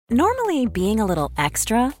Normally, being a little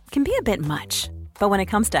extra can be a bit much. But when it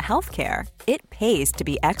comes to healthcare, it pays to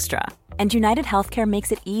be extra. And United Healthcare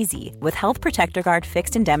makes it easy with Health Protector Guard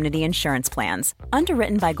fixed indemnity insurance plans.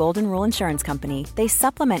 Underwritten by Golden Rule Insurance Company, they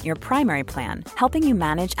supplement your primary plan, helping you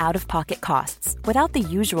manage out-of-pocket costs without the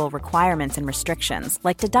usual requirements and restrictions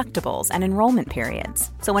like deductibles and enrollment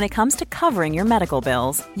periods. So when it comes to covering your medical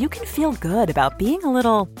bills, you can feel good about being a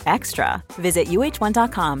little extra. Visit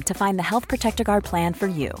uh1.com to find the Health Protector Guard plan for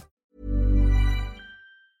you.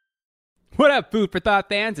 What up, Food for Thought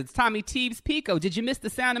fans? It's Tommy Teebs Pico. Did you miss the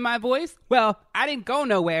sound of my voice? Well, I didn't go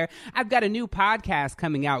nowhere. I've got a new podcast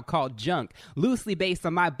coming out called Junk, loosely based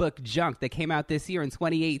on my book Junk that came out this year in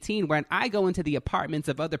 2018, where I go into the apartments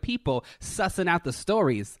of other people sussing out the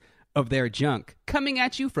stories of their junk. Coming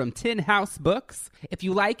at you from Tin House Books. If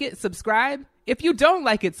you like it, subscribe. If you don't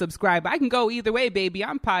like it, subscribe. I can go either way, baby.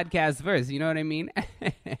 I'm podcast verse, you know what I mean?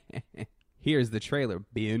 Here's the trailer,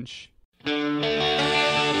 bitch.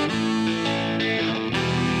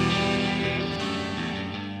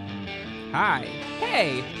 Hi.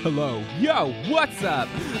 Hey. Hello. Yo, what's up?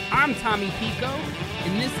 I'm Tommy Pico,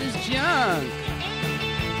 and this is Junk.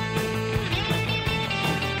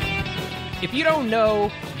 If you don't know,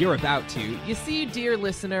 you're about to. You see, dear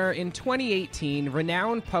listener, in 2018,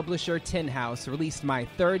 renowned publisher Tin House released my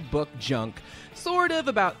third book, Junk, sort of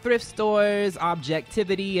about thrift stores,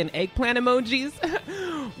 objectivity, and eggplant emojis.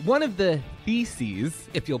 One of the theses,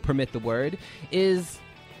 if you'll permit the word, is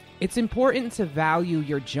it's important to value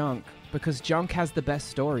your junk because junk has the best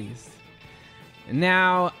stories.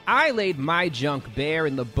 Now, I laid my junk bare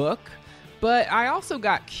in the book, but I also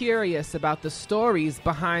got curious about the stories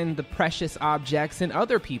behind the precious objects in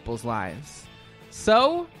other people's lives.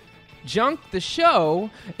 So, Junk the Show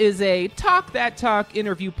is a Talk That Talk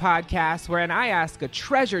interview podcast wherein I ask a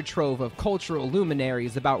treasure trove of cultural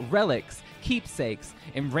luminaries about relics, keepsakes,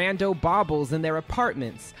 and rando baubles in their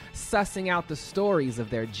apartments, sussing out the stories of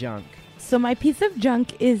their junk. So my piece of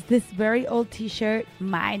junk is this very old t-shirt.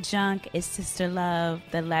 My junk is Sister Love,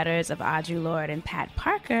 the letters of Audre Lorde and Pat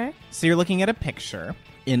Parker. So you're looking at a picture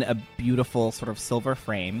in a beautiful sort of silver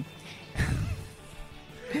frame.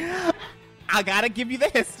 I gotta give you the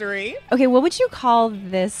history. Okay, what would you call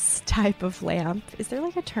this type of lamp? Is there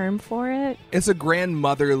like a term for it? It's a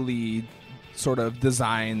grandmotherly sort of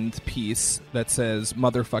designed piece that says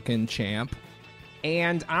motherfucking champ.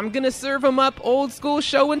 And I'm gonna serve them up old school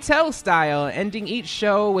show and tell style, ending each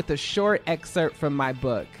show with a short excerpt from my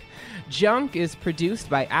book. Junk is produced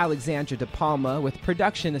by Alexandra De Palma with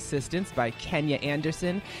production assistance by Kenya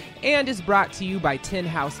Anderson and is brought to you by Tin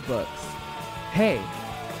House Books. Hey,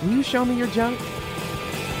 will you show me your junk?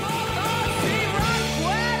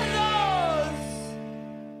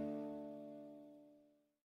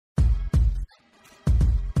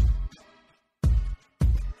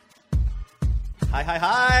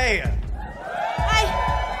 Hi.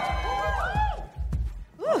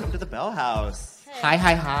 Welcome to the Bell House.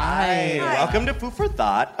 Hi. Welcome to Food for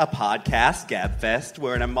Thought, a podcast gabfest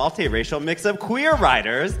wherein a multiracial mix of queer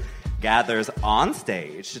writers gathers on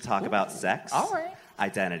stage to talk about sex,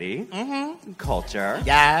 identity, culture,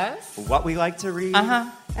 Yes. what we like to read,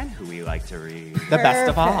 and who we like to read. The best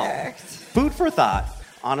of all. Food for Thought.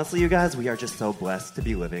 Honestly, you guys, we are just so blessed to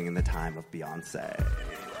be living in the time of Beyonce.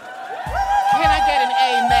 Can I get an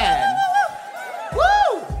amen?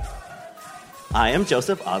 Woo! I am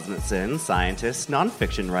Joseph Osmundson, scientist,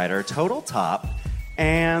 nonfiction writer, total top,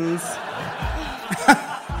 and...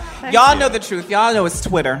 Y'all know the truth. Y'all know it's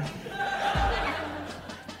Twitter.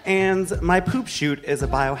 And my poop chute is a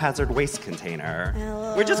biohazard waste container.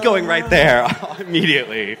 Hello. We're just going right there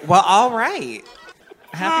immediately. Well, all right.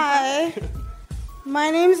 Hi. My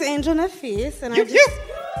name's Angel Nafis, and I just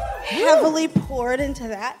heavily poured into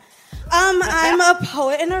that. I'm a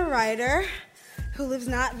poet and a writer who lives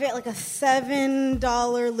not like a $7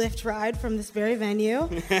 Lyft ride from this very venue.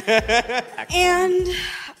 And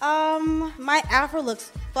my afro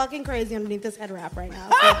looks fucking crazy underneath this head wrap right now.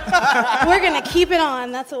 So we're going to keep it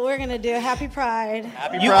on. That's what we're going to do. Happy Pride.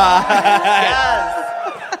 Happy Pride.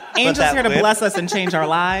 Yes. Angel's here to bless us and change our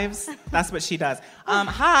lives. That's what she does.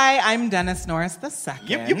 Hi, I'm Dennis Norris II.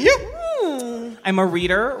 I'm a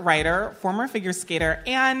reader, writer, former figure skater,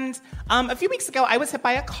 and a few weeks ago I was hit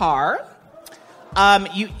by a car. I'm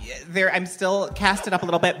still casted up a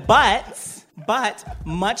little bit, but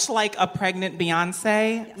much like a pregnant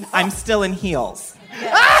Beyonce, I'm still in heels.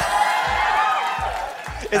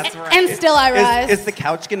 That's right. And still I rise. Is the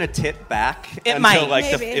couch gonna tip back? It might. Like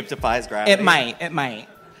it defies gravity. It might.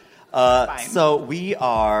 So we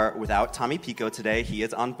are without Tommy Pico today. He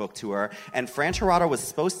is on book tour. And Fran Tirado was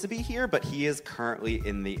supposed to be here, but he is currently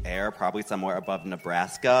in the air, probably somewhere above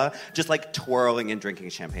Nebraska, just like twirling and drinking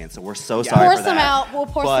champagne. So we're so sorry Pour for some that. out. We'll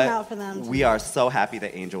pour But some out for them. we are so happy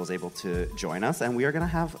that Angel was able to join us, and we are going to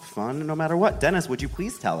have fun no matter what. Dennis, would you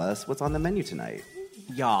please tell us what's on the menu tonight?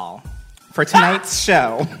 Y'all, for tonight's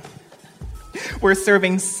show, we're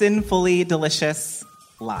serving sinfully delicious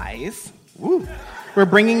lies. Woo. We're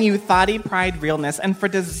bringing you thoughty pride realness. And for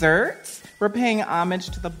dessert, we're paying homage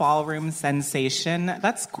to the ballroom sensation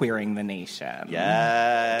that's queering the nation.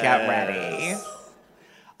 Yes. Get ready.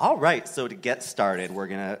 All right, so to get started, we're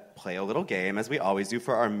going to play a little game, as we always do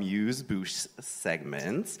for our Muse Boosh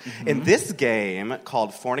segments. In this game,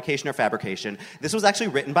 called Fornication or Fabrication, this was actually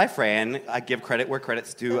written by Fran. I give credit where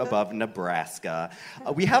credit's due, above Nebraska.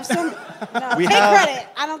 We have some... Take credit.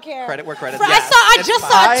 I don't care. Credit where credit's I just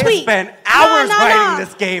saw a tweet. I spent hours No. writing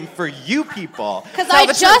this game for you people. Because I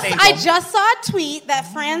just saw a tweet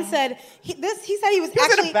that Fran said he said he was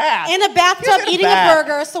actually in a bath. in a bathtub in a eating bath. a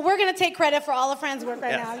burger. So we're gonna take credit for all of Fran's work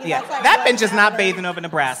right now. Yeah, That's like that what bench is not happened. bathing over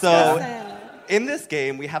Nebraska. So, in this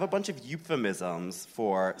game, we have a bunch of euphemisms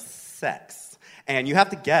for sex. And you have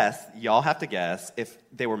to guess, y'all have to guess, if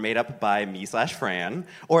they were made up by me/Fran,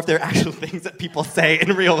 or if they're actual things that people say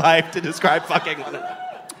in real life to describe fucking one another.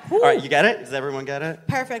 All right, you get it? Does everyone get it?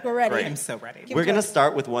 Perfect. We're ready. Great. I'm so ready. We're going to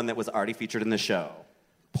start with one that was already featured in the show.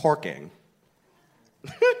 Porking.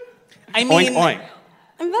 I mean, Oink, oink.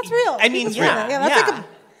 I mean, that's real. I mean, That's yeah, real. That's like yeah.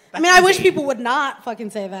 I mean, I wish people would not fucking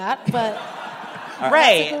say that, but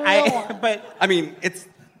right. That's a real one. But I mean,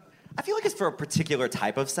 I feel like it's for a particular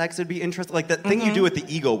type of sex it'd be interesting. Like the thing you do with the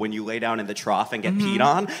eagle when you lay down in the trough and get peed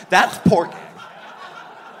on, that's porking.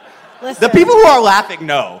 listen, The people who are laughing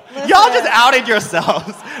know. Listen. Y'all just outed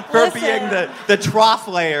yourselves for Listen. being the trough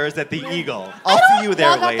layers at the eagle. I'll see you there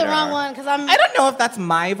y'all got later. the wrong one because I don't know if that's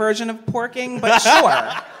my version of porking, but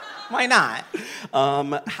sure. Why not?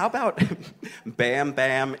 How about bam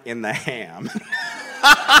bam in the ham?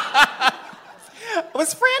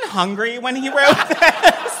 Was Fran hungry when he wrote this?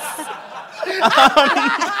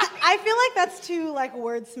 I feel like that's too like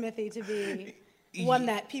wordsmithy to be one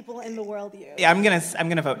that people in the world use. Yeah, I'm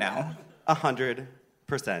gonna vote no.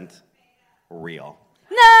 100% real.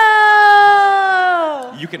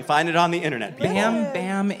 No! You can find it on the internet. people. Bam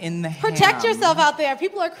bam in the ham. Protect yourself out there.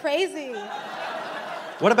 People are crazy.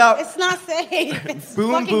 What about It's not safe. It's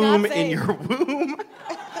boom fucking boom not safe. in your womb?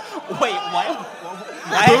 Wait, what?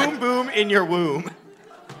 Boom boom in your womb.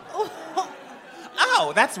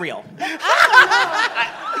 Oh, that's real.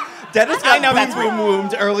 Dennis I got know that's boom boom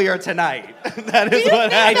woomed earlier tonight. That Do is you what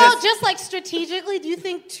think, happened. just like strategically, do you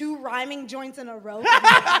think 2 rhyming joints in a row? You know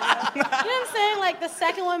what I'm saying? Like the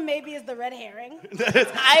second one maybe is the red herring.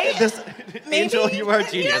 Angel, you are a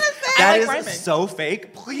genius. You know what I'm saying? That I is like rhyming. so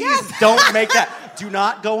fake. Please don't make that. Do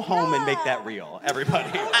not go home and make that real,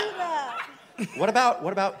 everybody. What about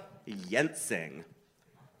Yensing?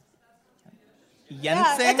 Yensing?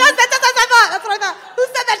 Yeah, it does. That's what I thought. Who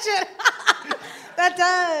said that shit? That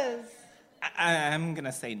does. I'm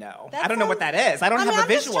gonna say no. That I don't know what sounds- that is. I don't have a I'm just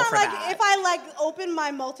visual trying, for like, that. If I like open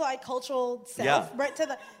my multicultural self Yeah. right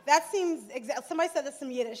to that seems somebody said that's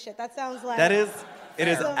some Yiddish shit. That sounds like It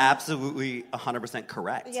is Some- absolutely 100%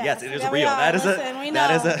 correct. Yes, Yes, it is there we real. are. That is Listen, we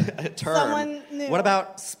that is know. a term. Someone knew. What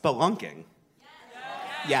about spelunking?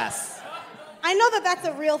 Yes. I know that's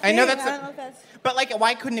a real thing. I know that's don't know if that's But like,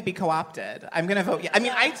 why couldn't it be co-opted? I'm gonna vote. Yeah. I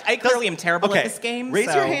mean, I clearly am terrible at this game. Raise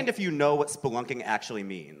so- your hand if you know what spelunking actually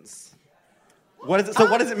means. What is it? So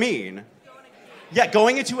what does it mean? Yeah,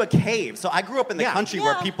 going into a cave. So I grew up in the country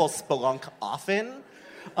where Yeah. people spelunk often.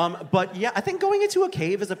 But yeah, I think going into a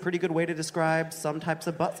cave is a pretty good way to describe some types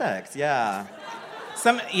of butt sex. Yeah.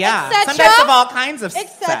 Some cetera. types of all kinds of Et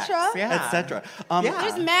sex. cetera. Yeah. Etc.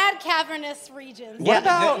 there's mad cavernous regions. What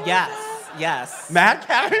about- yes. Mad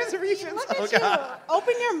cavernous regions? Look Oh, at you. God.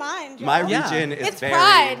 Open your mind. Joe. My Yeah. region is It's very,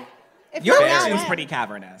 pride. If Your you're not region's win. pretty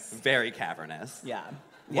cavernous. very cavernous. Yeah.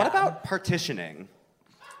 What Yeah. about partitioning?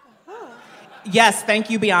 Yes, thank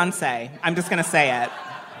you, Beyonce. I'm just gonna say it.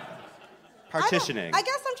 Partitioning. I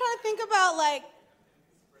guess I'm trying to think about like,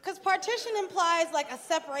 because partition implies like a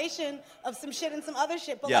separation of some shit and some other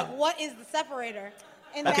shit. But Yeah. like, what is the separator?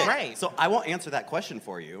 And Okay, that, Right. so I won't answer that question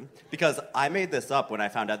for you because I made this up when I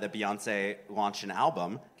found out that Beyonce launched an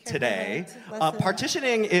album today. Listen.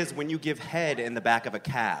 Partitioning is when you give head in the back of a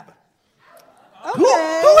cab. Okay.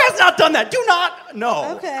 Who has not done that? Do not.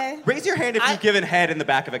 No. Okay. Raise your hand if you've given head in the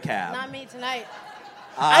back of a cab. Not me tonight.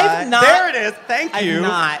 I've not- There it is. Thank I've you.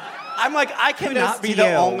 not. I'm like, I cannot Kudos be to the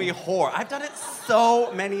you. only whore. I've done it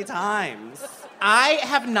so many times. I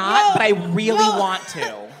have not, Yo, but I really yo. want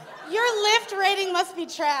to. Your Lyft rating must be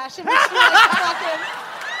trash. It must be like fucking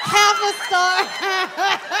half a star.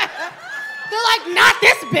 They're like, not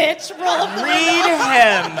this bitch. Roll up the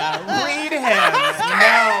window. Read him.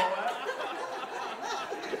 No.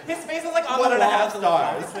 His face is like on 1.5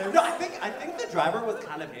 stars. No, I think the driver was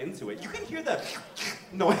kind of into it. You can hear the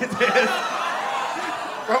noises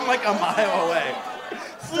from like a mile away.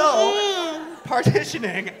 So,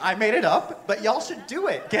 partitioning, I made it up, but y'all should do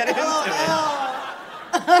it. Get into it.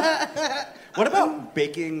 What about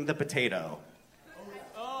baking the potato?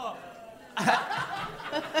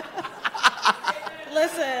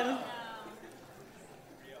 Listen.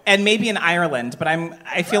 And maybe in Ireland, but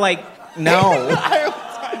I feel like no.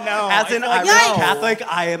 No. As an Irish Catholic,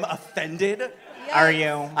 I am offended. Yikes. Are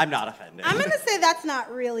you? I'm not offended. I'm gonna say that's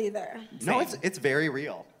not real either. No, it's very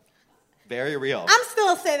real. Very real. I'm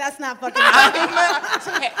still say that's not fucking real.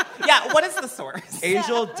 Yeah, what is the source?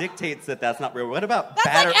 Angel dictates that that's not real. What about That's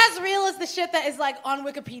batter? like as real as the shit that is like on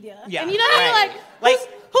Wikipedia. Yeah, And you know what I mean? right. Like,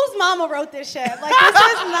 whose mama wrote this shit? Like, this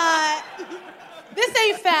is not, this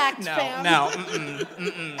ain't fact, fam. No.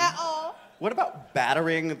 At all. What about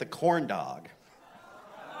battering the corn dog?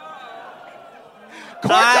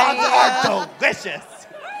 Corn dogs are delicious.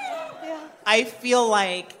 Yeah. I feel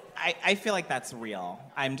like that's real.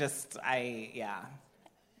 Have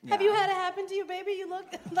you had it happen to you, baby? You look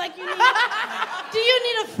like you need, do you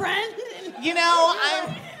need a friend? You know,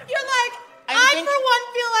 You're like, I for one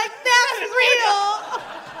feel like that's real.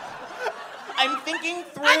 I'm thinking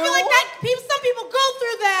through. I feel like that, some people go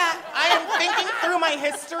through that. I am thinking through my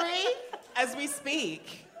history as we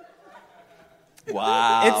speak.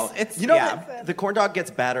 Wow. It's you know yeah. that the corn dog gets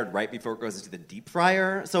battered right before it goes into the deep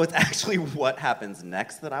fryer, so it's actually what happens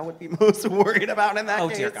next that I would be most worried about in that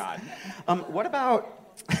case. Oh dear God. What about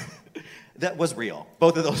that was real?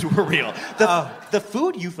 Both of those were real. The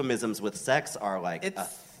food euphemisms with sex are like a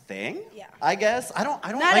thing. Yeah. I guess I don't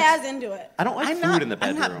Not like, as into it. I don't like food in the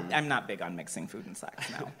bedroom. I'm not big on mixing food and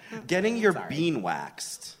sex. No. Getting your bean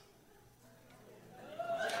waxed.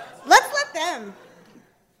 Let's let them.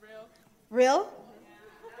 Real?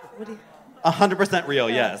 What do you? 100% real,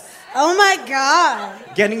 yes. Oh my God.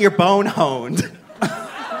 Getting your bone honed.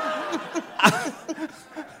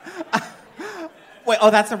 Wait,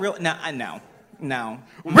 that's a real no.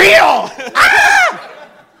 Real!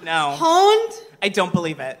 No. Honed? I don't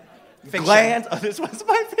believe it. Fiction. Gland. Oh, this was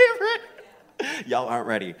my favorite. Y'all aren't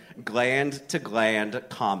ready. Gland to gland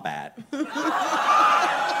combat.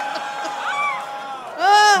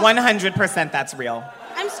 100% that's real.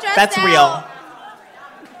 I'm stressed That's out. real.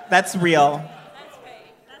 That's real.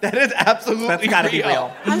 That is absolutely That's gotta be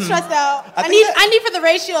real. I'm stressed out. I need for the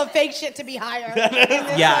ratio of fake shit to be higher.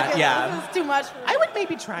 Yeah. This is too much for me. I would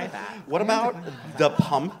maybe try that. What about the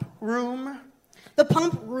pump room? The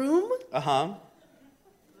pump room? Uh-huh.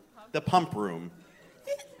 The pump room.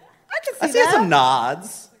 I can see I see that. some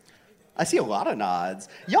nods. I see a lot of nods.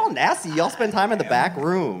 Y'all nasty. Y'all spend time in the back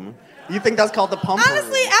room. You think that's called the pump room?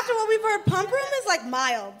 Honestly, after what we've heard, pump room is like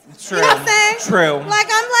mild. True. You know what I'm saying? True. Like,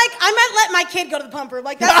 I might let my kid go to the pump room.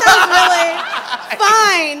 Like, that sounds really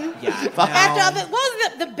fine. Yeah. After what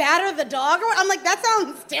was the batter the dog? I'm like, that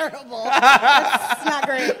sounds terrible. That's not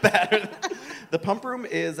great. The pump room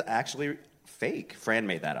is actually fake. Fran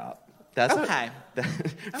made that up. That's Okay.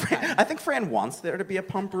 I think Fran wants there to be a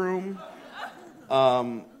pump room.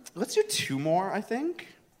 Let's do 2 more, I think.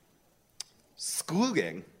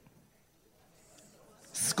 Sklooging.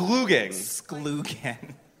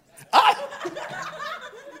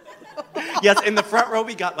 Yes, in the front row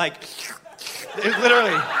we got like, it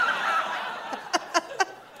literally.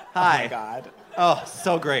 Hi. Oh my God. Oh,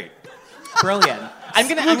 so great. Brilliant. I'm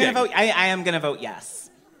gonna vote. I am gonna vote yes.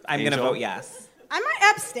 I'm gonna Angel? vote yes. I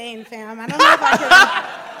might abstain, fam. I don't know if I can.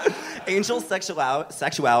 Angel's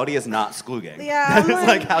sexuality is not sklooging. Yeah, That I'm is like-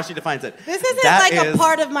 like how she defines it. This isn't That like a is-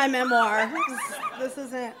 part of my memoir. This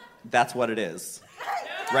isn't. That's what it is.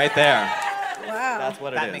 Right there. Wow. That's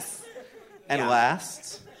what it That is. makes- And yeah.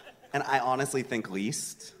 last, and I honestly think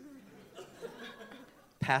least,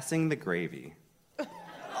 passing the gravy.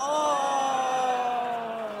 Oh.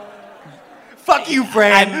 Fuck you,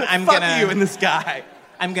 Fran. I'm Fuck gonna- you in the sky.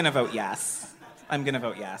 I'm gonna vote yes. I'm gonna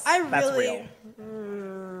vote yes. I That's really, real.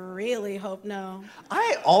 really hope no.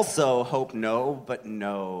 I also hope no, but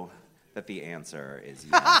know that the answer is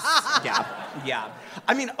yes. Yeah.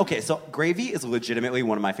 I mean, okay, so gravy is legitimately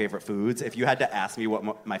one of my favorite foods. If you had to ask me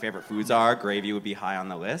what my favorite foods are, gravy would be high on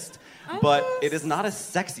the list. But it is not a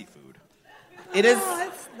sexy food. It is. No,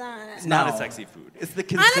 it's not. It's not a No. sexy food. It's the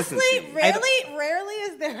consistency. Honestly, rarely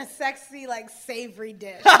is there a sexy, like, savory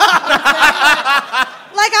dish.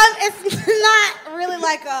 It's not really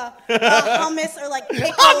like a hummus or like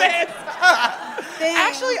pickles thing.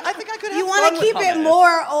 Actually, I think I could have You want to keep it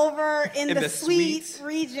more over in the sweet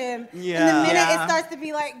region. Yeah. And the minute it starts to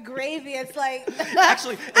be like gravy, it's like,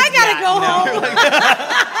 actually, I gotta go home.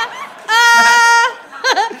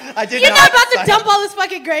 You're not about to dump all this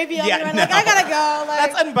fucking gravy on me. Like, I gotta go. Like,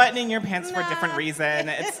 that's unbuttoning your pants for a different reason.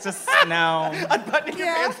 It's just, no. Unbuttoning your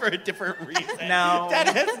pants for a different reason. No.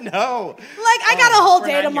 Dennis, no. Like, I got a whole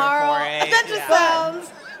day not here tomorrow. for it. That just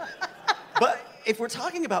sounds... But if we're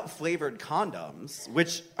talking about flavored condoms,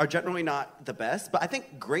 which are generally not the best, but I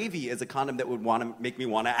think gravy is a condom that would want to make me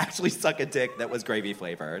want to actually suck a dick that was gravy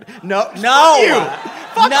flavored. No.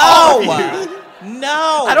 Fuck all of you.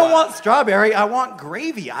 No. I don't want strawberry. I want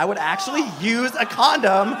gravy. I would actually use a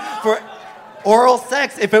condom for oral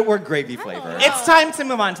sex if it were gravy flavored. It's time to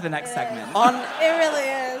move on to the next segment. It really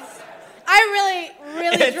is. I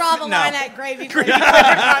really draw the line at gravy flavored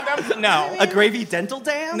condoms. No. A gravy dental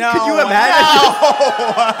dam? No. Could you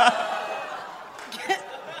imagine?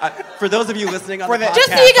 For those of you listening on the podcast, just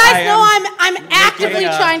so you guys know, I'm actively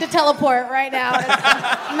trying to teleport right now. It's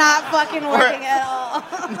not fucking working at all.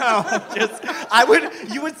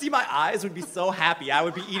 You would see my eyes would be so happy. I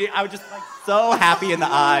would be just like so happy in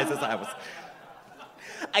the eyes as I was.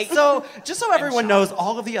 So, just so everyone knows,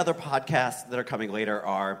 all of the other podcasts that are coming later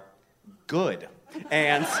are good.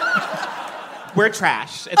 And we're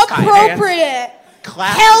trash. It's appropriate.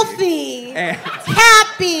 Classy, healthy,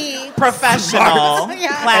 happy, professional,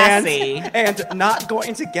 classy, and not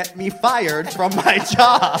going to get me fired from my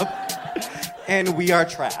job. And we are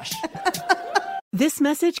trash. This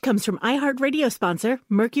message comes from iHeartRadio sponsor,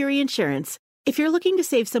 Mercury Insurance. If you're looking to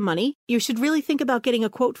save some money, you should really think about getting a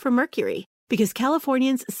quote from Mercury, because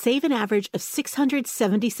Californians save an average of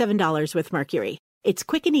 $677 with Mercury. It's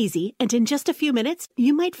quick and easy, and in just a few minutes,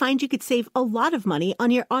 you might find you could save a lot of money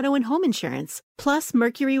on your auto and home insurance. Plus,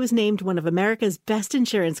 Mercury was named one of America's best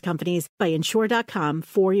insurance companies by Insure.com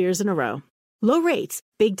 4 years in a row. Low rates,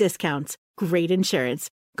 big discounts, great insurance.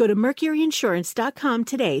 Go to MercuryInsurance.com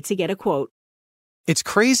today to get a quote. It's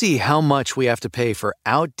crazy how much we have to pay for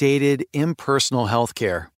outdated, impersonal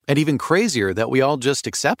healthcare, and even crazier that we all just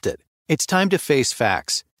accept it. It's time to face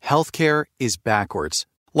facts. Healthcare is backwards.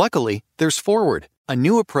 Luckily, there's Forward, a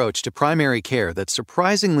new approach to primary care that's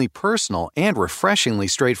surprisingly personal and refreshingly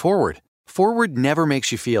straightforward. Forward never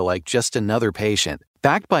makes you feel like just another patient.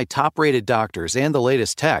 Backed by top-rated doctors and the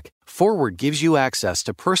latest tech, Forward gives you access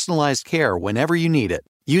to personalized care whenever you need it.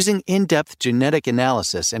 Using in-depth genetic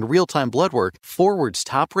analysis and real-time blood work, Forward's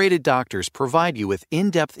top-rated doctors provide you with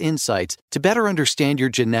in-depth insights to better understand your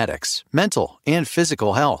genetics, mental, and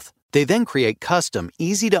physical health. They then create custom,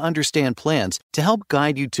 easy-to-understand plans to help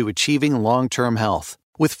guide you to achieving long-term health.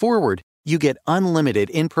 With Forward, you get unlimited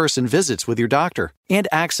in-person visits with your doctor and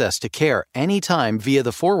access to care anytime via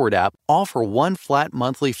the Forward app, all for one flat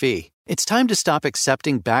monthly fee. It's time to stop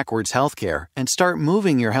accepting backwards healthcare and start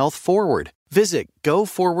moving your health forward. Visit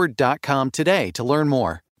GoForward.com today to learn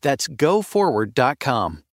more. That's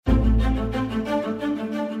GoForward.com.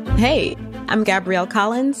 Hey, I'm Gabrielle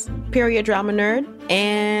Collins, period drama nerd,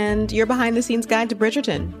 and your behind-the-scenes guide to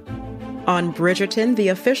Bridgerton. On Bridgerton, the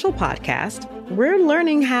official podcast, we're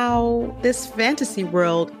learning how this fantasy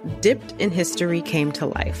world dipped in history came to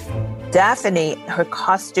life. Daphne, her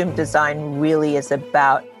costume design really is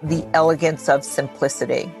about the elegance of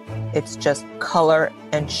simplicity. It's just color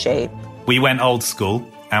and shape. We went old school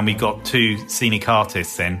and we got 2 scenic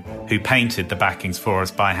artists in who painted the backings for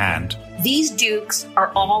us by hand. These dukes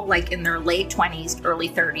are all like in their late 20s, early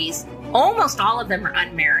 30s. Almost all of them are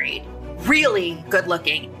unmarried, really good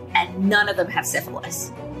looking, and none of them have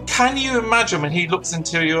syphilis. Can you imagine when he looks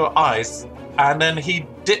into your eyes and then he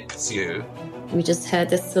dips you? We just heard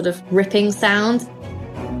this sort of ripping sound.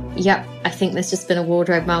 Yep, I think there's just been a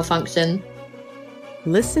wardrobe malfunction.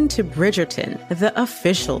 Listen to Bridgerton, the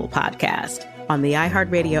official podcast, on the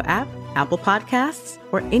iHeartRadio app, Apple Podcasts,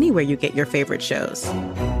 or anywhere you get your favorite shows.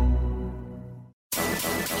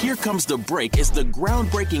 Here Comes the Break is the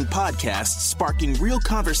groundbreaking podcast sparking real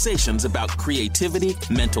conversations about creativity,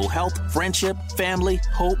 mental health, friendship, family,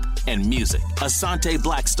 hope, and music. Asante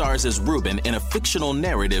Black stars as Ruben in a fictional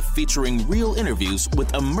narrative featuring real interviews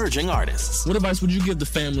with emerging artists. What advice would you give the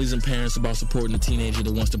families and parents about supporting a teenager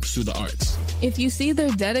that wants to pursue the arts? If you see they're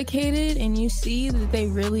dedicated and you see that they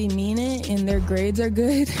really mean it and their grades are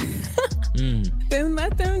good, then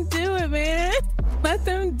let them do it, man. Let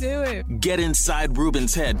them do it. Get inside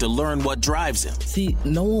Ruben's head to learn what drives him. See,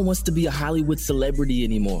 no one wants to be a Hollywood celebrity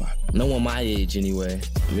anymore. No one my age, anyway.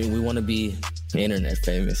 I mean, we want to be internet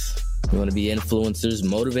famous. We want to be influencers,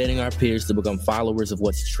 motivating our peers to become followers of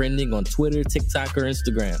what's trending on Twitter, TikTok, or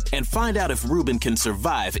Instagram. And find out if Ruben can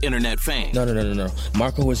survive internet fame. No.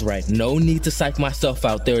 Marco was right. No need to psych myself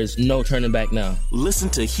out. There is no turning back now. Listen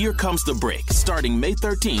to Here Comes the Break starting May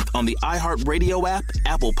 13th on the iHeartRadio app,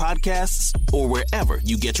 Apple Podcasts, or wherever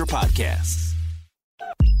you get your podcasts.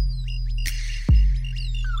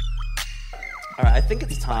 All right, I think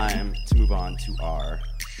it's time to move on to our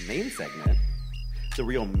main segment, the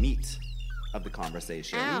real meat of the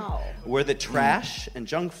conversation, where the trash and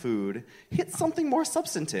junk food hits something more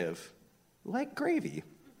substantive, like gravy.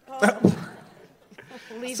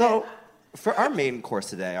 So, for our main course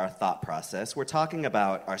today, our thought process, we're talking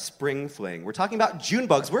about our spring fling. We're talking about June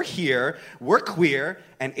bugs. We're here, we're queer,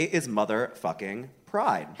 and it is motherfucking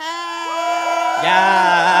Pride.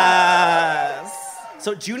 Yes!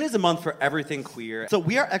 So June is a month for everything queer. So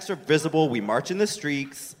we are extra visible, we march in the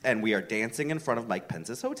streets, and we are dancing in front of Mike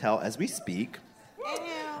Pence's hotel as we speak.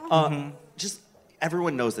 Just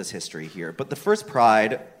everyone knows this history here, but the first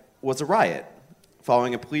Pride was a riot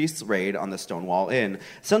following a police raid on the Stonewall Inn.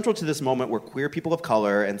 Central to this moment were queer people of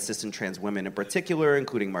color and cis and trans women in particular,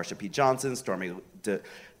 including Marsha P. Johnson, Stormy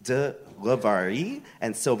DeLaverie,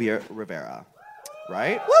 and Sylvia Rivera.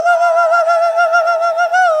 Right?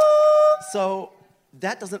 So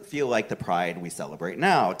that doesn't feel like the Pride we celebrate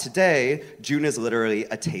now. Today, June is literally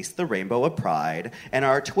a taste the rainbow of Pride, and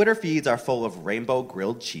our Twitter feeds are full of rainbow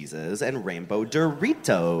grilled cheeses and rainbow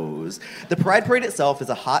Doritos. The Pride Parade itself is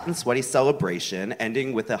a hot and sweaty celebration,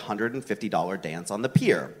 ending with a $150 dance on the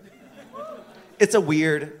pier. It's a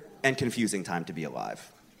weird and confusing time to be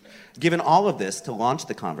alive. Given all of this, to launch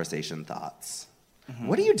the conversation, thoughts.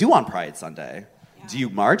 What do you do on Pride Sunday? Do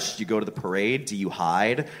you march? Do you go to the parade? Do you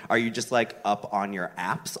hide? Are you just like up on your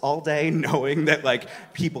apps all day knowing that like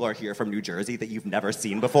people are here from New Jersey that you've never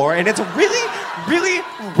seen before? And it's really, really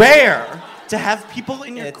rare to have people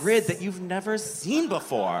in your grid that you've never seen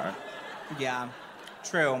before. Yeah,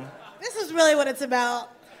 true. This is really what it's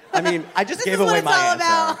about. I mean, I just gave away my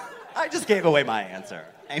answer. I just gave away my answer.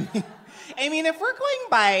 I mean, if we're going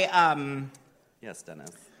by yes,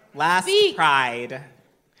 Dennis. Last Pride,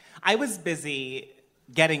 I was busy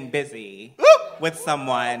getting busy with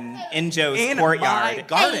someone in Joe's courtyard. My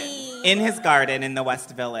garden. In his garden in the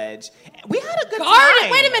West Village. We had a good Garden?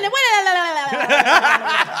 time. Wait a minute.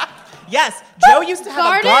 Yes, Joe used to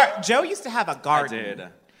have Joe used to have a garden.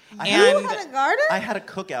 I did. You had a garden? I had a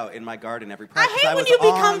cookout in my garden every Pride. I hate when you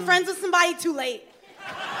become friends with somebody too late.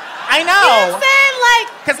 I know. You know what I'm saying? Like,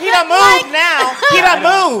 because he done moved now. He done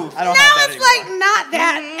moved. I don't now have that it's like not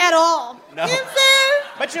that at all. No. You know what I'm saying?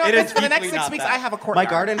 But you know, for the next 6 weeks, I have a courtyard. My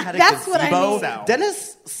garden had a That's gazebo. what I mean.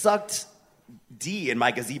 Dennis sucked D in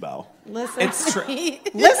my gazebo. Listen, it's true.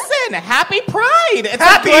 Listen, happy Pride. It's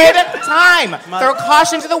a good time. Throw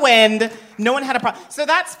caution to the wind. No one had a problem. So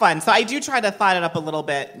that's fun. So I do try to thought it up a little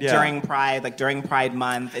bit during Pride, like during Pride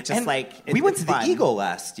Month. It's just we went to the Eagle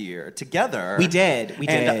last year together. We did.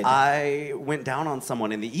 And I went down on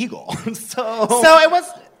someone in the Eagle. So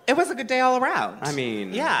it was a good day all around. I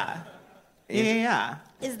mean, yeah.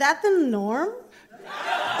 Is that the norm?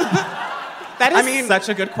 That is such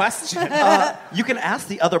a good question. You can ask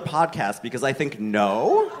the other podcast because I think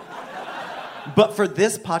no. But for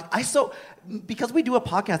this podcast, because we do a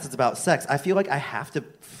podcast that's about sex, I feel like I have to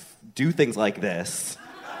do things like this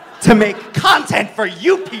to make content for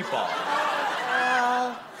you people.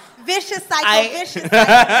 Vicious cycle.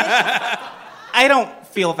 I don't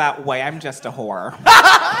feel that way. I'm just a whore.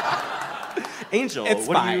 Angel, it's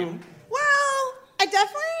what fine. do you... Well, I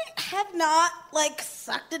definitely have not, like,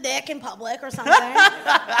 sucked a dick in public or something.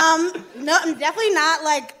 No, I'm definitely not,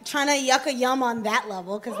 like, trying to yuck a yum on that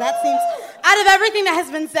level, because that seems, out of everything that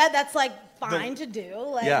has been said, that's, like, fine to do.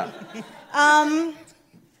 Like, yeah. I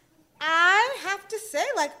have to say,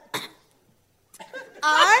 like,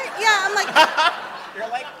 I'm like... You're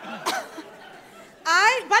like...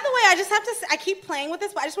 by the way, I just have to say, I keep playing with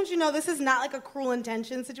this, but I just want you to know this is not like a cruel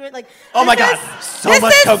intention situation. Like, oh my God, so much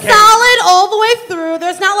cocaine. This is solid all the way through.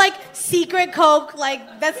 There's not like secret coke.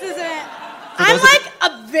 Like, this isn't. I'm like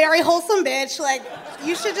a very wholesome bitch. Like,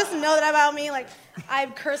 you should just know that about me. Like, I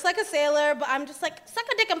curse like a sailor, but I'm just like, suck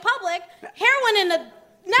a dick in public, heroin in a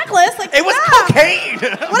necklace. Like, it was cocaine.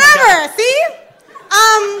 Whatever. See?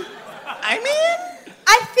 I mean,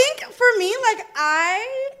 I think for me, like,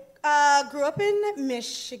 I grew up in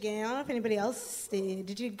Michigan. I don't know if anybody else did.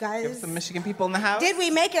 Did you guys? You have some Michigan people in the house? Did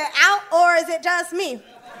we make it out, or is it just me?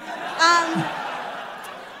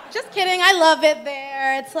 Just kidding. I love it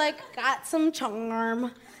there. It's like got some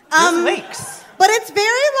charm. There's lakes. But it's very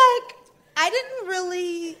like I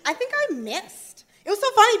think I missed. It was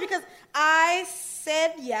so funny because I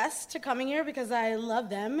said yes to coming here because I love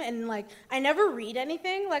them, and like I never read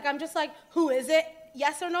anything. Like I'm just like, who is it?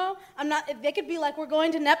 Yes or no? I'm not. They could be like, we're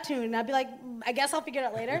going to Neptune, and I'd be like, I guess I'll figure it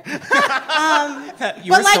out later.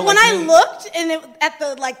 But like when I looked and at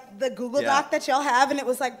the Google Doc that y'all have, and it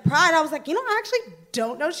was like Pride, I was like, I actually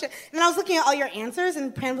don't know shit. And then I was looking at all your answers,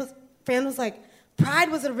 and Fran was like, Pride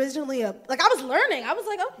was originally I was learning. I was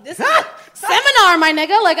like, oh, this is a seminar, my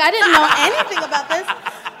nigga. Like I didn't know anything about this.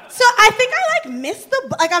 So I think I missed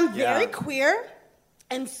I'm very queer,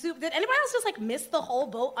 and did anybody else just miss the whole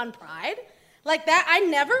boat on Pride? Like that, I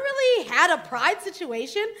never really had a Pride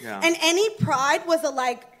situation, and any Pride was a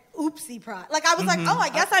oopsie Pride. Like I was like, oh, I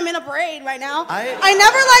guess I'm in a parade right now. I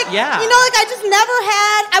never I just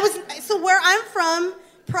never had. So where I'm from,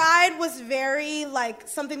 Pride was very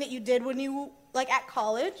something that you did when you at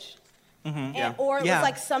college, or it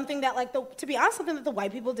was something that to be honest, something that the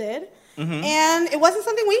white people did, and it wasn't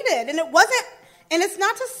something we did, and it wasn't. And it's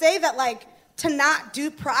not to say that to not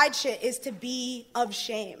do Pride shit is to be of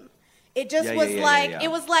shame. It just was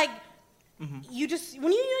it was you just,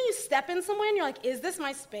 when you step in somewhere and you're like, is this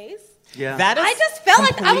my space? Yeah. That is I just felt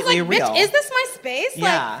like, I was like, real. bitch, is this my space?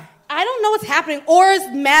 Yeah. I don't know what's happening. Or is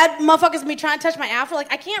mad motherfuckers me trying to touch my afro?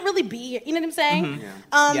 I can't really be here. You know what I'm saying?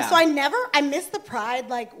 So I missed the Pride,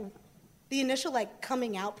 the initial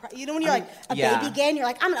coming out Pride. You know when you're a baby gay and you're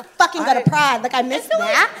like, I'm gonna fucking go to Pride. I missed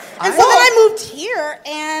that. And so then I moved here,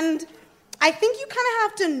 and I think you kind of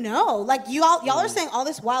have to know. Y'all are saying all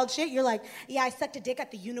this wild shit. You're like, yeah, I sucked a dick at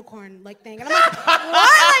the unicorn thing. And I'm like,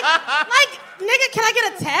 what? Nigga, can I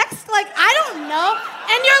get a text? I don't know.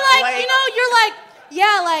 And you're you're like,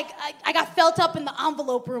 yeah, I got felt up in the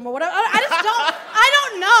envelope room or whatever. I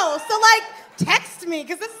don't know. So text me,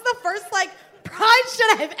 because this is the first Pride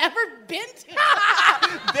shit I've ever been to.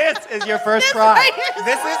 This is your first Pride.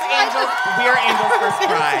 This is We are Angel's first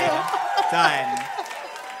Pride. Done.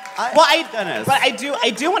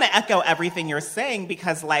 I do want to echo everything you're saying,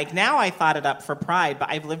 because now I thought it up for Pride, but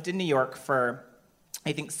I've lived in New York for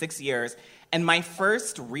I think 6 years, and my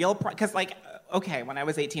first real Pride, because when I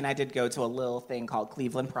was 18, I did go to a little thing called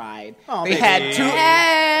Cleveland Pride. Oh, they had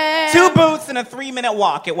two booths and a 3-minute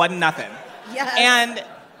walk. It wasn't nothing. Yes. And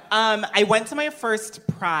I went to my first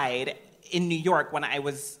Pride in New York when I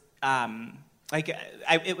was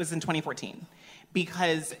it was in 2014,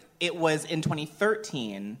 because it was in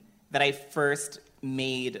 2013 that I first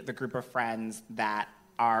made the group of friends that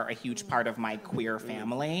are a huge part of my queer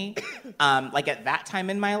family. At that time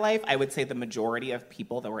in my life, I would say the majority of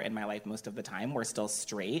people that were in my life most of the time were still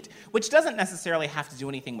straight, which doesn't necessarily have to do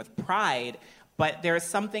anything with Pride, but there's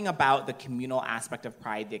something about the communal aspect of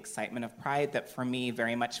Pride, the excitement of Pride, that for me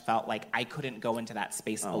very much felt like I couldn't go into that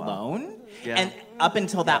space alone. Wow. Yeah. And up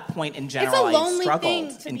until that point in general, I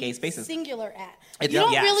struggled in gay spaces. Singular at. You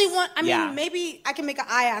don't really want, maybe I can make an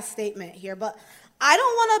I-ass statement here, but I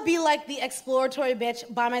don't want to be the exploratory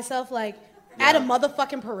bitch by myself, at a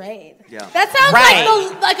motherfucking parade. Yeah. That sounds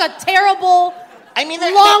like a terrible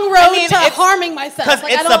long road to harming myself. Because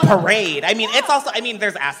it's a parade. It's also,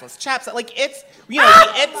 there's assless chaps.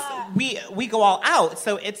 We go all out.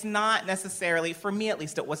 So it's not necessarily, for me at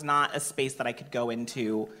least, it was not a space that I could go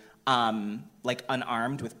into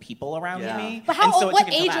unarmed with people around me. But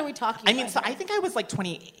what age are we talking about? So I think I was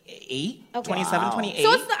 28, 27, 28.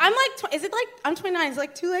 So I'm 29. Is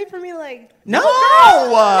it too late for me? No.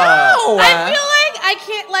 I feel I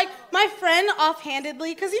can't, my friend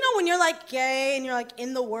offhandedly, because when you're gay and you're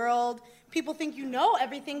in the world, people think you know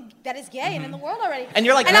everything that is gay and in the world already. And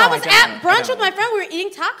you're and I was at brunch with my friend. We were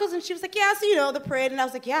eating tacos, and she was like, yeah, so the parade. And I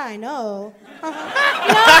was like, yeah, I know. And now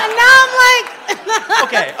I'm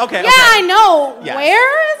Okay. Yeah, I know. Yes.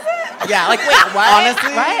 Where is it? Yeah, wait, what?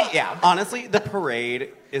 Honestly, right? Yeah. Honestly, the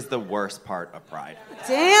parade is the worst part of Pride.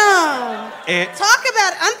 Damn. Talk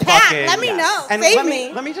about it. Unpack. Let me know. And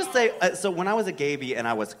Save let me just say, so when I was a gay bee and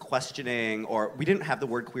I was questioning, or we didn't have the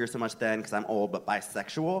word queer so much then because I'm old, but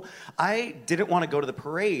bisexual, I didn't want to go to the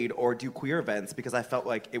parade or do queer events because I felt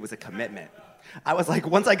like it was a commitment. I was like,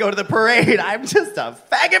 once I go to the parade, I'm just a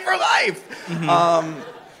faggot for life. Mm-hmm.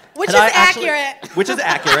 Which is accurate. Which is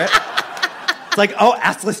accurate. It's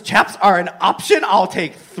assless chaps are an option. I'll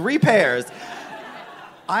take 3 pairs.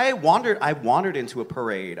 I wandered into a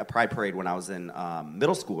Pride parade when I was in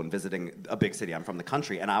middle school and visiting a big city. I'm from the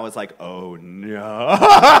country, and I was like, oh no,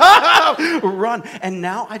 run. And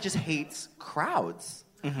now I just hate crowds.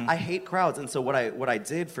 Mm-hmm. I hate crowds, and so what I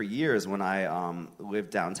did for years when I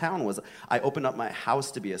lived downtown was I opened up my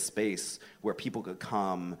house to be a space where people could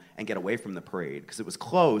come and get away from the parade because it was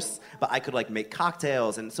close, but I could like make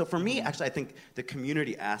cocktails. And so for me, actually, I think the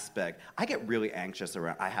community aspect, I get really anxious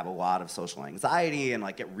around. I have a lot of social anxiety and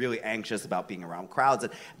like get really anxious about being around crowds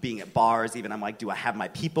and being at bars. Even I'm like, do I have my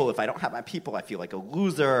people? If I don't have my people, I feel like a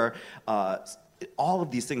loser. All of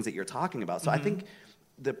these things that you're talking about. So I think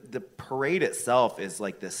the parade itself is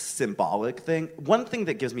like this symbolic thing. One thing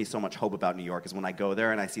that gives me so much hope about New York is when I go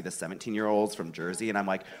there and I see the 17-year-olds from Jersey, and I'm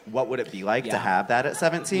like, what would it be like to have that at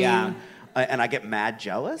 17? Yeah. And I get mad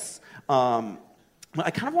jealous. I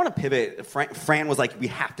kind of want to pivot. Fran was like, we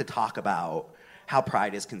have to talk about how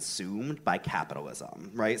pride is consumed by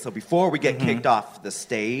capitalism, right? So before we get kicked off the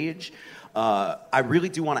stage, I really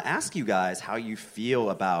do want to ask you guys how you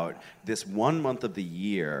feel about this 1 month of the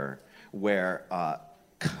year where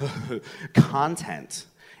content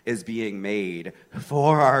is being made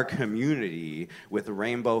for our community with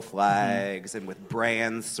rainbow flags and with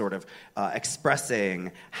brands sort of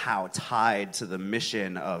expressing how tied to the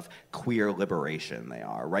mission of queer liberation they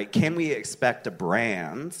are, right? Can we expect a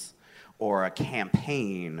brand or a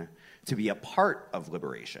campaign to be a part of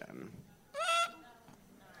liberation?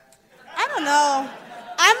 I don't know.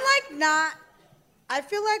 I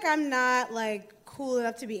feel like I'm not like cool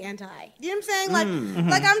enough to be anti. You know what I'm saying?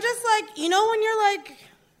 Like I'm just like, you know when you're like,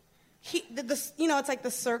 it's like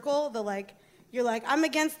the circle, you're like, I'm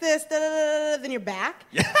against this, then you're back.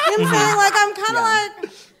 You know what I'm saying? Like I'm kind of like,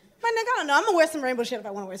 my nigga, I don't know. I'm gonna wear some rainbow shit if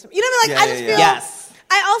I want to wear some. You know what I mean? Like I just feel. Yes.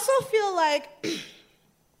 I also feel like,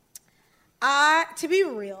 to be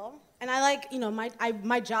real, and I like,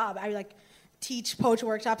 my job, I like teach poetry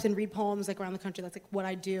workshops and read poems like around the country. That's like what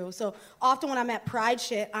I do. So often when I'm at Pride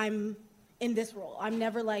shit, I'm in this role. I'm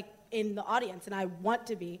never like in the audience, and I want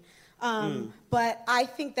to be. But I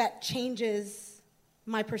think that changes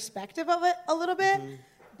my perspective of it a little bit.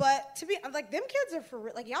 But to be like, them kids are for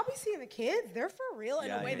real. Like y'all be seeing the kids, they're for real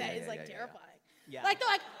in a way that is terrifying. Yeah. Like they're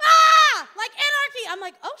like, like anarchy. I'm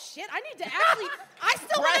like, oh shit, I need to actually. I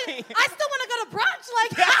still want to go to brunch.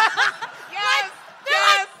 Like, they're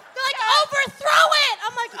like, overthrow it.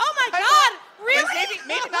 I'm like, oh my god, really?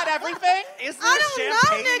 Maybe not everything. Is there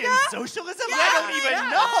champagne in socialism? I don't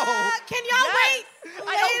even know. Can y'all wait?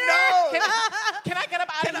 I don't know. Can I get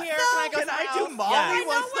up out of here? Can I do Molly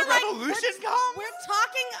once the revolution comes?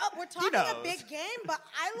 We're talking a big game, but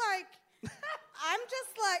I'm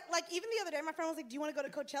just like, even the other day, my friend was like, do you want to go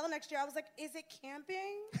to Coachella next year? I was like, is it camping?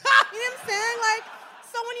 You know what I'm saying? Like,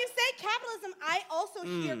 so when you say capitalism, I also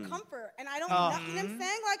hear comfort, and I don't know, you know what I'm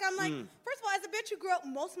saying? Like, I'm like, first of all, as a bitch who grew up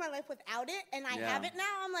most of my life without it, and I have it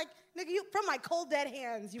now, I'm like, nigga, you, from my cold, dead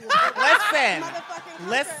hands, you will Listen. motherfucking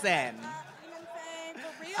Listen. You know what I'm saying?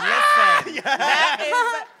 For real? Listen. That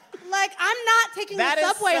is... Like, I'm not taking the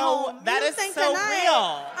subway home. That is so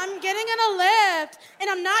real. I'm getting in a Lyft, and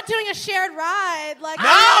I'm not doing a shared ride. Like,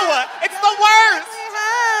 no! It's the worst!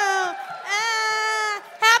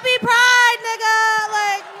 Happy Pride, nigga!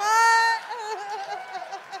 Like, what?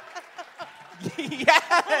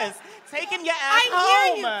 Yes! Taking your ass home.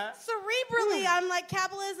 I hear you. Cerebrally, I'm like,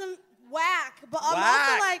 capitalism, whack. But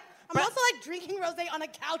I'm also like drinking rosé on a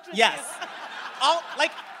couch with you.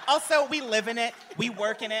 Also, we live in it, we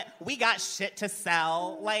work in it, we got shit to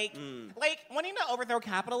sell. Like wanting to overthrow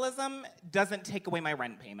capitalism doesn't take away my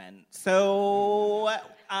rent payment. So,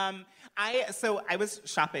 I was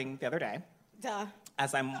shopping the other day,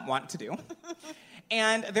 as I'm wont to do,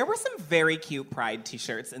 and there were some very cute Pride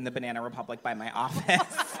T-shirts in the Banana Republic by my office.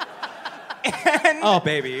 Oh,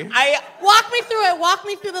 baby! Walk me through it. Walk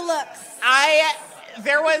me through the looks.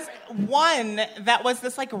 There was one that was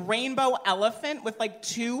this like rainbow elephant with like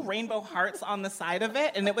 2 rainbow hearts on the side of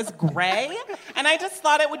it, and it was gray. And I just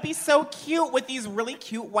thought it would be so cute with these really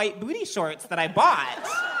cute white booty shorts that I bought.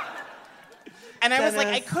 And I was like,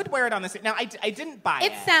 I could wear it on this. Now, I didn't buy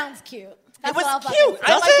it. It sounds cute. It was cute.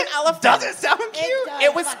 I like an elephant. Does it sound cute?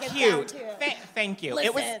 It was cute. Thank you.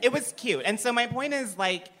 Listen. It was cute. And so my point is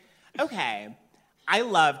like, okay, I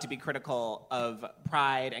love to be critical of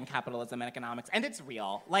pride and capitalism and economics, and it's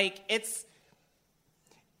real. Like,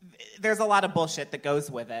 there's a lot of bullshit that goes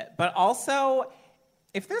with it. But also,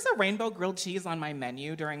 if there's a rainbow grilled cheese on my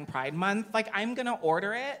menu during Pride Month, like, I'm gonna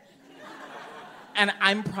order it, and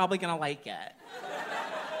I'm probably gonna like it.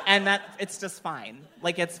 And it's just fine.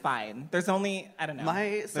 Like, it's fine. There's only, I don't know.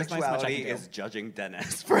 My sexuality is judging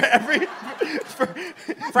Dennis for how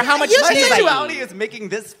much cheese I eat. My sexuality is making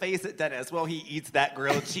this face at Dennis while he eats that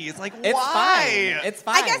grilled cheese. Like, it's why? Fine. It's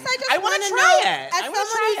fine. I guess I just want to know, as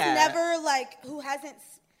someone who's never, like, who hasn't,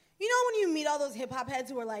 you know when you meet all those hip-hop heads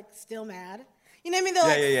who are, like, still mad? You know what I mean?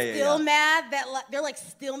 They're Yeah, still mad that they're like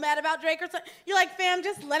still mad about Drake or something. You're like, fam,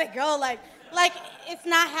 just let it go. Like it's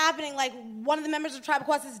not happening. Like one of the members of Tribe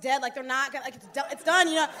Quest is dead. Like they're not gonna, like it's done.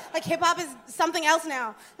 You know, like hip hop is something else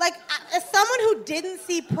now. Like as someone who didn't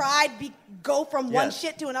see Pride go from one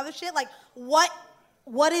shit to another shit, like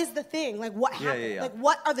what is the thing? Like what happened? Like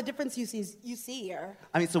what are the differences you see here?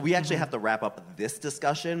 I mean, so we actually have to wrap up this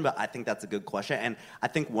discussion, but I think that's a good question. And I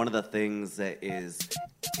think one of the things that is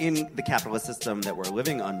in the capitalist system that we're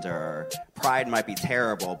living under, pride might be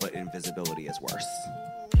terrible, but invisibility is worse.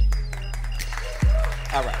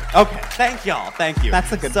 All right. Okay. Thank y'all. Thank you.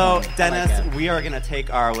 That's a good point. point. So, Dennis, we are going to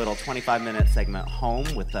take our little 25-minute segment home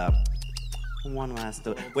with one last...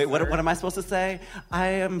 Wait, what am I supposed to say? I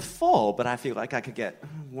am full, but I feel like I could get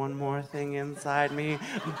one more thing inside me.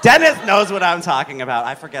 Dennis knows what I'm talking about.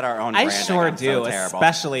 I forget our own branding. I sure I'm do, so terrible.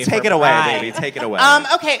 especially Take for it away, Pride. baby. Take it away.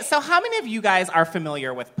 Okay, so how many of you guys are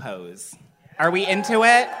familiar with Pose? Are we into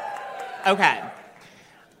it? Okay.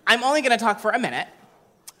 I'm only going to talk for a minute,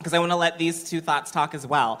 because I want to let these two thoughts talk as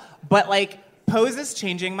well. But, Pose is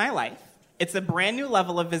changing my life. It's a brand new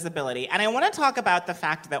level of visibility. And I want to talk about the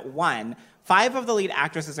fact that, 1, 5 of the lead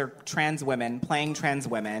actresses are trans women playing trans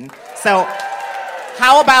women. So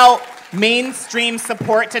how about mainstream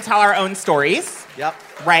support to tell our own stories? Yep.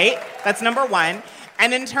 Right? That's number 1.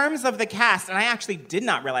 And in terms of the cast, and I actually did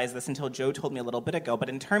not realize this until Joe told me a little bit ago, but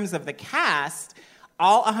in terms of the cast,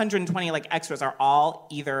 all 120 extras are all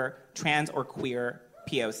either trans or queer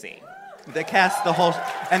POC. The cast, the whole,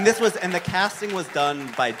 and the casting was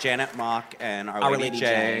done by Janet Mock and Our Lady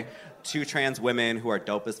J. 2 trans women who are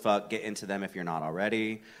dope as fuck. Get into them if you're not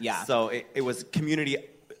already. Yeah. So it was community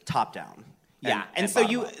top down. Yeah, and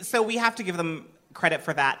so we have to give them credit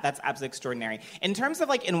for that. That's absolutely extraordinary. In terms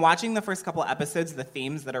of in watching the first couple of episodes, the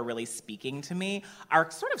themes that are really speaking to me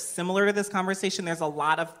are sort of similar to this conversation. There's a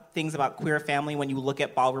lot of things about queer family when you look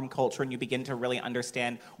at ballroom culture and you begin to really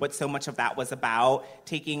understand what so much of that was about,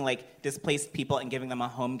 taking displaced people and giving them a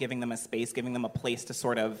home, giving them a space, giving them a place to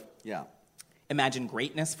sort of imagine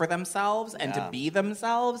greatness for themselves and to be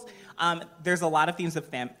themselves. There's a lot of themes of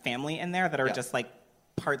family in there that are just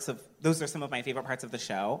parts of, those are some of my favorite parts of the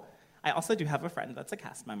show. I also do have a friend that's a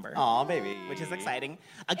cast member. Aw, baby. Which is exciting.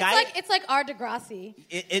 It's like our Degrassi.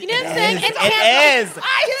 You know what I'm saying? It is.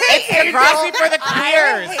 It's Degrassi for the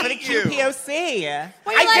queers, for the QPOC.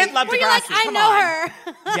 I did love Degrassi. I know her.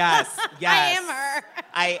 Yes. I am her.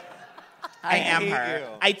 I am hate her. you.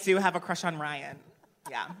 I do have a crush on Ryan.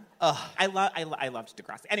 Yeah. I loved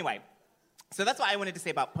Degrassi. Anyway, so that's what I wanted to say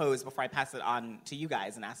about Pose before I pass it on to you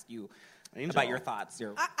guys and ask you about your thoughts.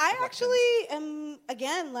 I actually am,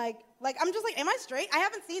 again, I'm just am I straight? I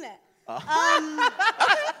haven't seen it.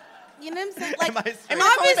 You know what I'm saying?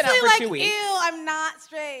 Obviously, ew, I'm not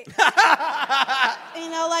straight.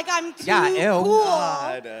 I'm too cool.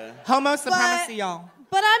 God. Homo supremacy, y'all.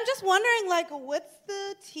 But I'm just wondering, what's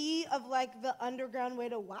the tea of, the underground way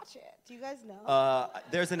to watch it? Do you guys know?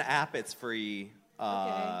 There's an app. It's free.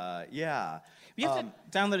 Okay. Yeah. You have to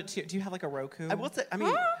download it too. Do you have a Roku? I will say. I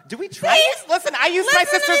mean, do we try? I use my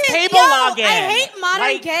sister's cable login. I hate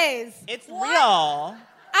modern gays. It's real.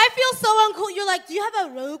 I feel so uncool. You're do you have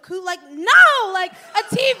a Roku? No, a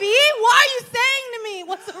TV? Why are you saying to me,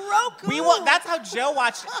 what's a Roku? That's how Joe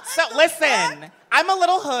watched. So listen, I'm a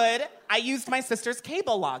little hood. I used my sister's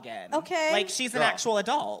cable login. Okay. She's an actual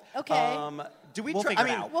adult. Okay. Do we We'll figure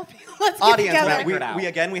it out. Let's get audience together.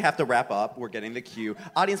 members, we have to wrap up. We're getting the cue.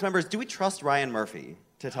 Audience members, do we trust Ryan Murphy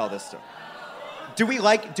to tell this story? Do we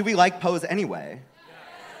like Pose anyway?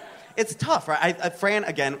 It's tough, right? Fran,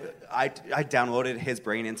 again, I downloaded his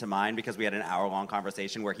brain into mine because we had an hour-long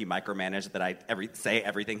conversation where he micromanaged that I say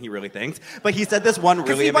everything he really thinks. But he said this one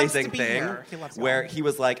really amazing thing where he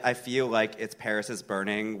was like, I feel like it's Paris is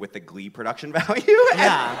Burning with the Glee production value.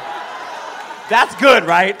 Yeah. That's good,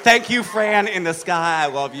 right? Thank you, Fran in the sky. I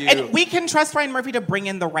love you. And we can trust Ryan Murphy to bring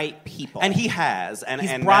in the right people. And he has.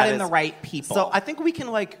 He's brought in the right people. So I think we can,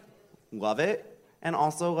 love it and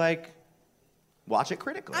also, watch it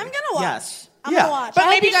critically. I'm going to watch. Yes. I'm going to watch. But I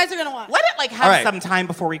hope maybe you guys are going to watch. Let it, have some time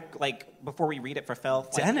before we read it for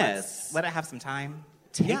filth. Dennis. Let it have some time.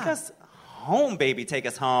 Take us home, baby. Take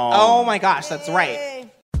us home. Oh, my gosh. That's right.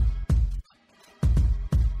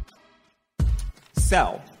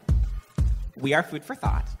 So, we are food for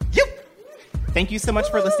thought. Thank you so much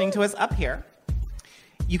for listening to us up here.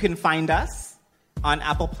 You can find us on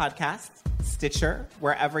Apple Podcasts, Stitcher,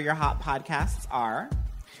 wherever your hot podcasts are.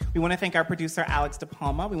 We want to thank our producer, Alex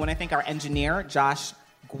DePalma. We want to thank our engineer, Josh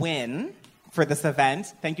Gwynn, for this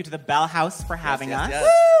event. Thank you to the Bell House for having us.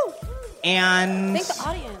 Yes. And thank the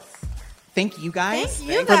audience. Thank you guys Thank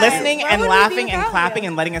you for guys. listening What and would we do laughing and without clapping you?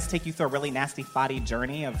 and letting us take you through a really nasty, foddy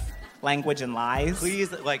journey of language and lies. Please,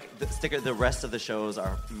 the rest of the shows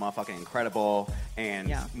are motherfucking incredible,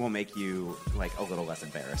 and we'll make you like a little less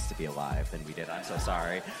embarrassed to be alive than we did. I'm so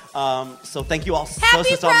sorry. So thank you all so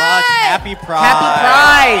much. Happy Pride!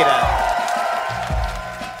 Happy Pride!